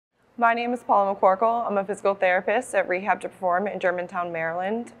My name is Paula McCorkle. I'm a physical therapist at Rehab to Perform in Germantown,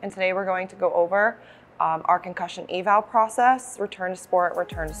 Maryland. And today we're going to go over our concussion eval process, return to sport,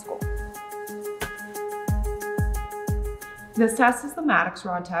 return to school. This test is the Maddox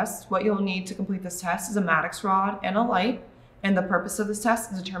Rod test. What you'll need to complete this test is a Maddox Rod and a light. And the purpose of this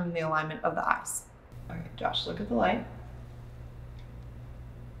test is to determine the alignment of the eyes. Okay, Josh, look at the light.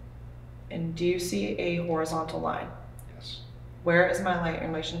 And do you see a horizontal line? Yes. Where is my light in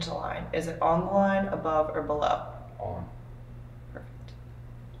relation to the line? Is it on the line, above, or below? On. Perfect.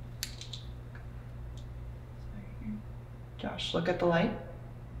 Josh, look at the light.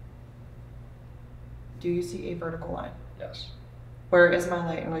 Do you see a vertical line? Yes. Where is my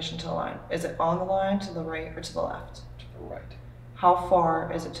light in relation to the line? Is it on the line, to the right, or to the left? To the right. How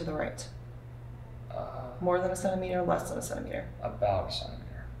far is it to the right? More More than a centimeter, less than a centimeter? about a centimeter.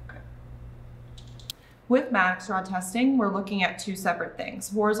 With Maddox Rod testing, we're looking at two separate things,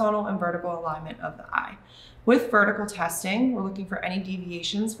 horizontal and vertical alignment of the eye. With vertical testing, we're looking for any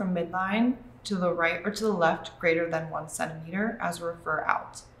deviations from midline to the right or to the left greater than 1 centimeter as we refer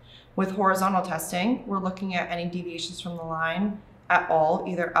out. With horizontal testing, we're looking at any deviations from the line at all,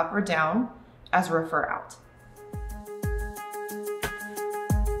 either up or down, as we refer out.